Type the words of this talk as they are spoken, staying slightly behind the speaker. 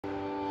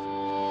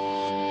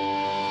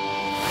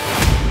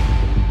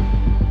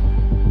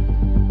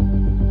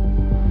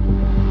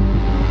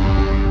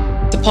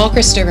DePaul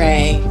Cristo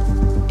Rey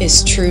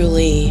is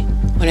truly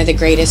one of the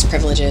greatest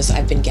privileges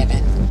I've been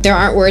given. There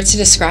aren't words to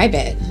describe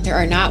it. There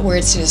are not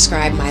words to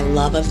describe my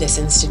love of this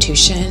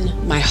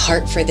institution, my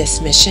heart for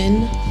this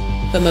mission,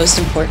 but most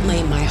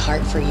importantly, my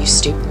heart for you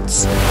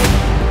students.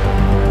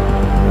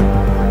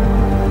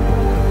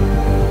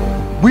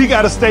 We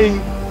gotta stay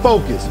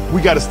focused.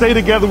 We gotta stay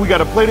together. We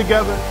gotta play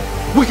together.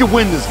 We can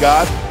win this,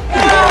 God.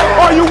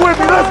 Are you with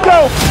me? Let's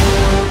go!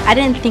 I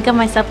didn't think of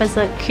myself as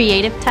a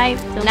creative type.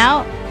 So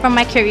now, from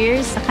my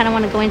careers, I kind of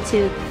want to go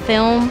into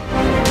film.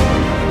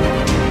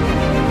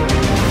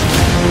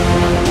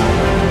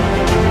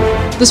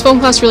 This film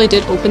class really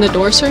did open the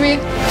doors for me.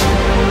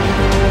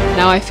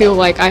 Now I feel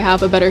like I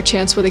have a better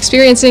chance with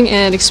experiencing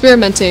and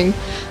experimenting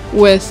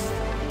with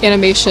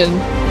animation.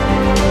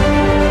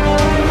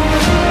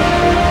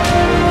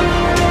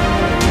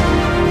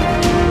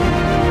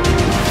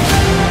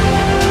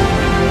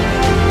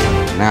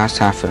 Now it's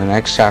time for the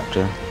next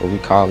chapter, what we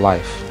call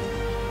life.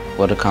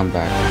 What a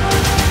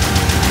comeback.